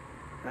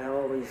 I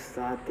always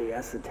thought the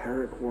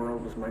esoteric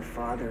world was my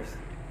father's,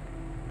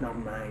 not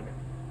mine.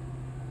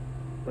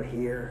 But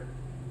here,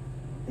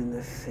 in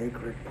this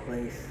sacred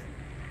place,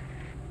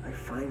 I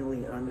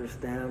finally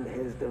understand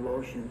his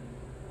devotion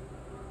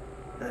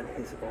and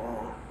his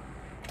awe.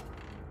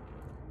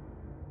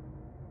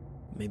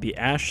 Maybe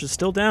Ash is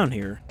still down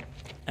here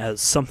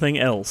as something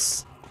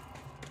else.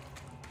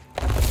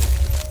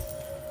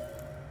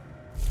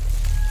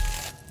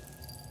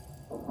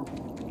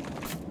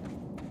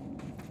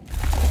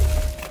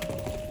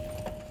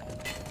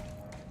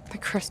 The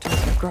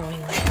crystals are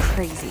growing like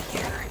crazy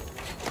here.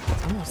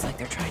 It's almost like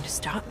they're trying to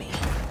stop me.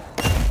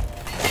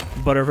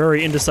 But are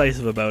very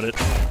indecisive about it.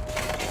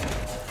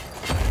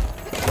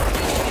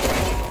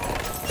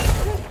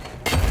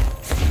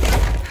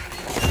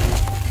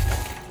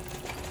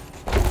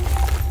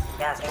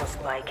 Astral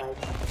spike.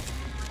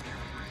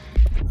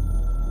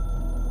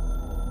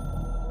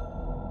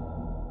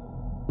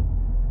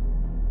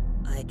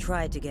 I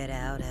tried to get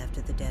out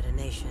after the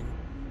detonation,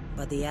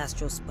 but the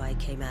astral spike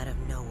came out of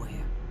nowhere.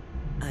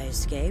 I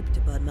escaped,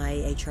 but my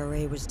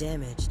HRA was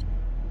damaged.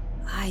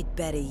 I'd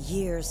bet a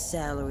year's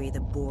salary the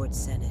board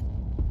sent it.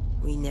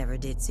 We never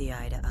did see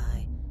eye to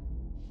eye.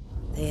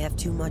 They have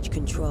too much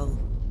control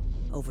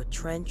over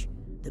Trench,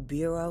 the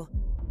Bureau,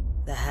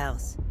 the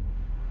House.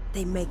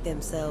 They make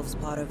themselves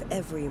part of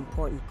every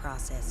important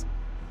process.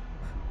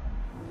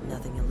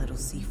 Nothing a little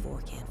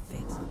C4 can't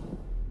fix.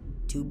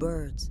 Two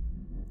birds.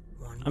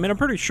 I mean, I'm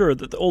pretty sure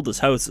that the oldest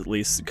house, at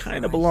least,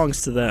 kind of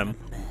belongs to them.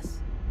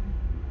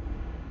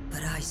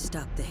 But I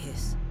stopped the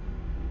hiss.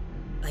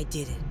 I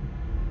did it.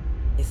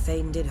 If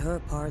Faden did her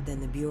part,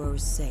 then the Bureau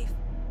is safe.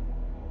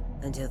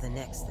 Until the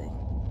next thing.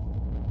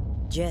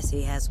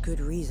 Jessie has good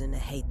reason to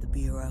hate the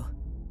Bureau.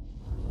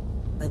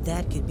 But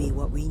that could be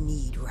what we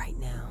need right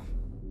now.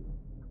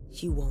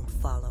 She won't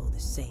follow the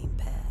same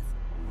path.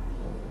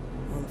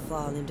 Won't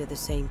fall into the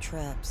same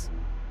traps.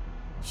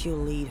 She'll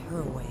lead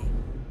her way.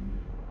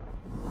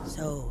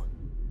 So,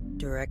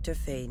 Director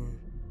Faden,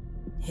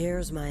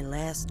 here's my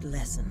last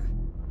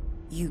lesson.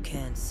 You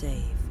can't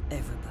save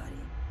everybody.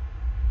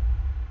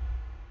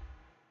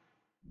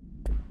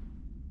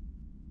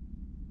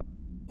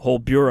 Whole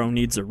Bureau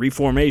needs a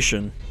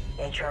reformation.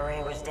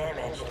 HRA was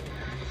damaged.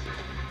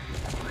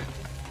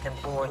 The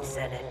board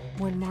said it.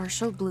 When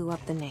Marshall blew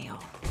up the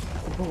nail,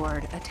 the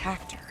board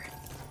attacked her.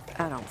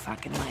 I don't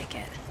fucking like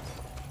it.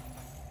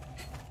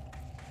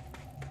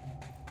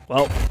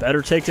 Well,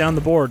 better take down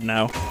the board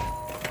now.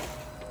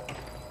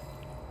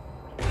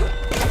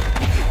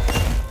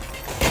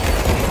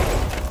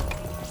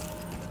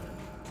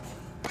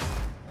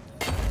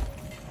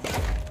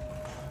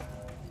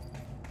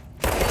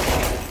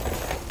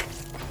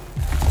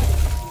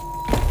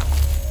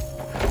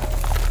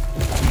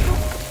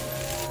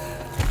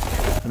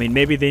 I mean,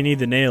 maybe they need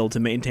the nail to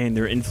maintain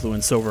their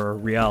influence over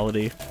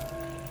reality.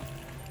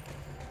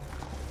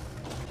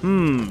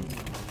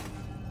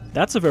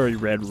 That's a very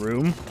red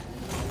room.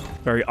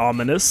 Very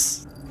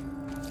ominous.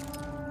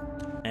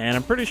 And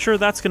I'm pretty sure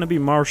that's going to be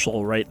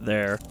Marshall right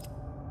there.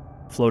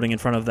 Floating in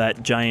front of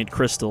that giant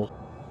crystal.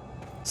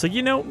 So,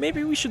 you know,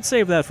 maybe we should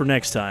save that for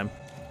next time.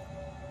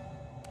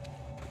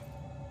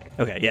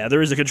 Okay, yeah,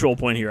 there is a control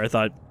point here. I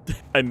thought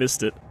I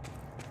missed it.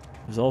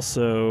 There's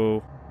also...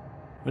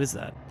 what is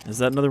that? Is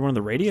that another one of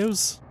the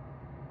radios?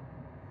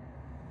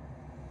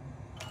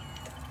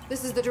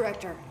 This is the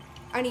director.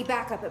 I need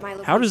backup at my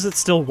location. How does it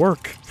still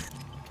work?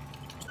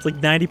 It's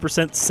like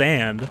 90%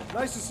 sand.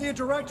 Nice to see a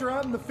director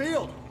out in the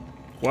field.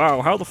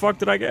 Wow, how the fuck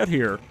did I get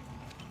here?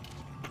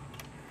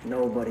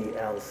 Nobody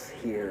else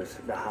hears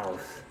the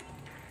house.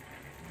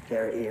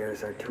 Their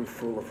ears are too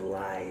full of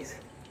lies.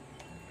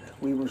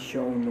 We were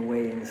shown the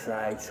way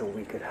inside so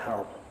we could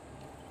help.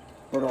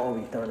 But all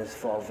we've done is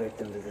fall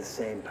victim to the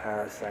same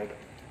parasite.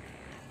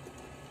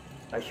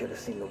 I should have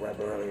seen the web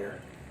earlier.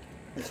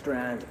 The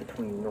strands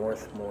between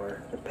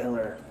Northmore, the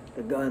pillar,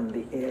 the gun,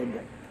 the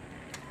id.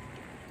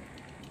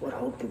 What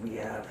hope did we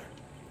have?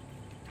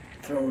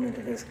 Thrown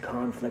into this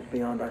conflict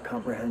beyond our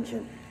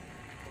comprehension.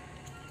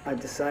 I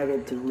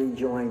decided to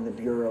rejoin the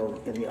Bureau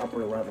in the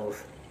upper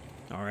levels.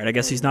 Alright, I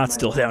guess he's not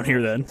still down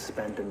here then.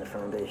 Spent in the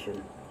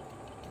Foundation.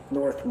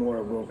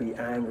 Northmore will be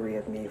angry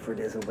at me for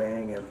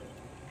disobeying him.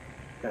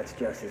 That's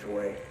just his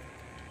way.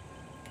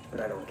 But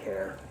I don't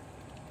care.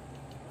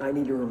 I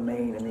need to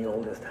remain in the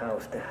oldest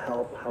house to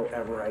help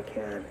however I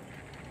can.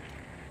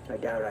 I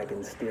doubt I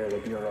can steer the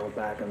Bureau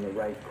back on the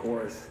right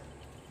course,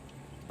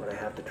 but I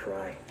have to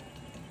try.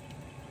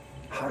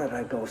 How did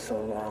I go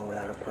so long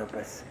without a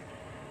purpose?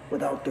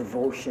 Without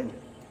devotion?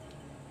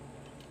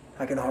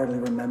 I can hardly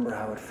remember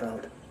how it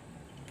felt.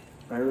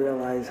 I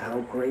realize how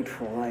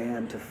grateful I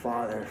am to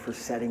Father for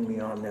setting me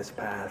on this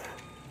path.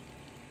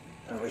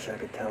 I wish I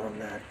could tell him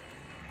that.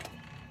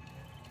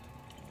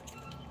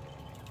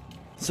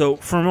 So,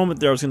 for a moment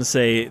there I was going to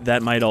say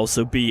that might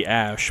also be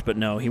Ash, but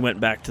no, he went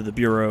back to the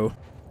Bureau.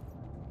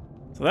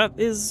 So that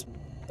is,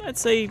 I'd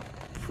say,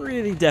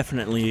 pretty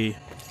definitely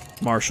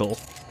Marshall,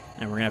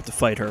 and we're going to have to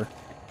fight her.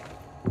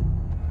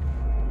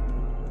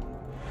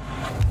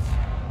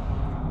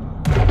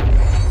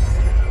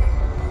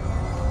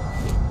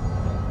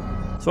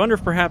 So I wonder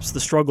if perhaps the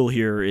struggle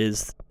here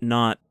is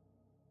not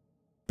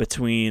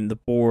between the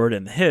board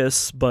and the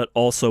hiss, but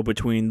also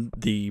between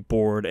the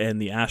board and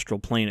the astral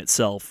plane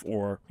itself,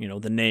 or, you know,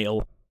 the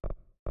nail.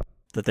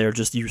 That they're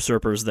just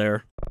usurpers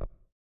there.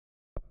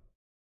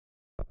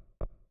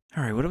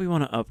 Alright, what do we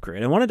want to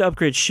upgrade? I wanted to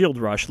upgrade Shield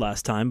Rush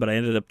last time, but I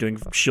ended up doing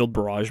Shield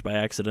Barrage by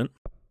accident.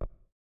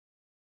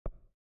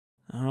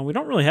 We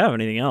don't really have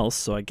anything else,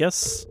 so I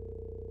guess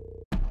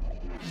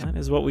that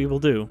is what we will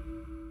do.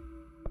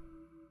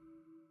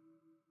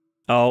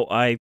 Oh,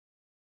 I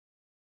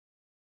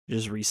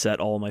just reset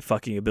all my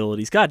fucking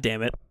abilities. God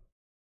damn it.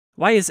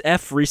 Why is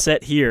F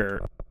reset here?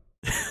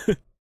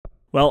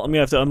 Well, I'm gonna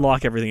have to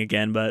unlock everything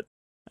again, but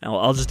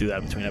I'll just do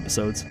that between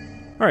episodes.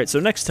 Alright, so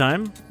next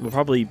time, we'll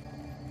probably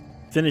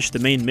finish the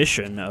main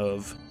mission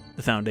of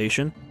the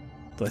Foundation.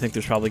 Though I think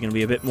there's probably going to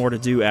be a bit more to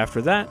do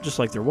after that, just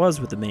like there was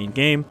with the main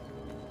game.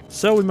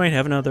 So we might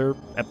have another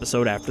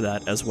episode after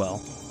that as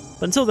well.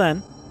 But until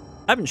then,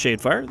 I've been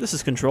Shadefyre, this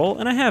is Control,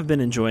 and I have been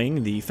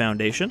enjoying the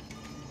Foundation.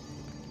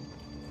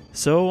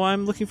 So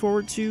I'm looking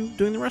forward to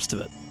doing the rest of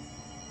it.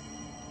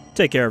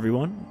 Take care,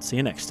 everyone. See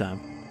you next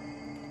time.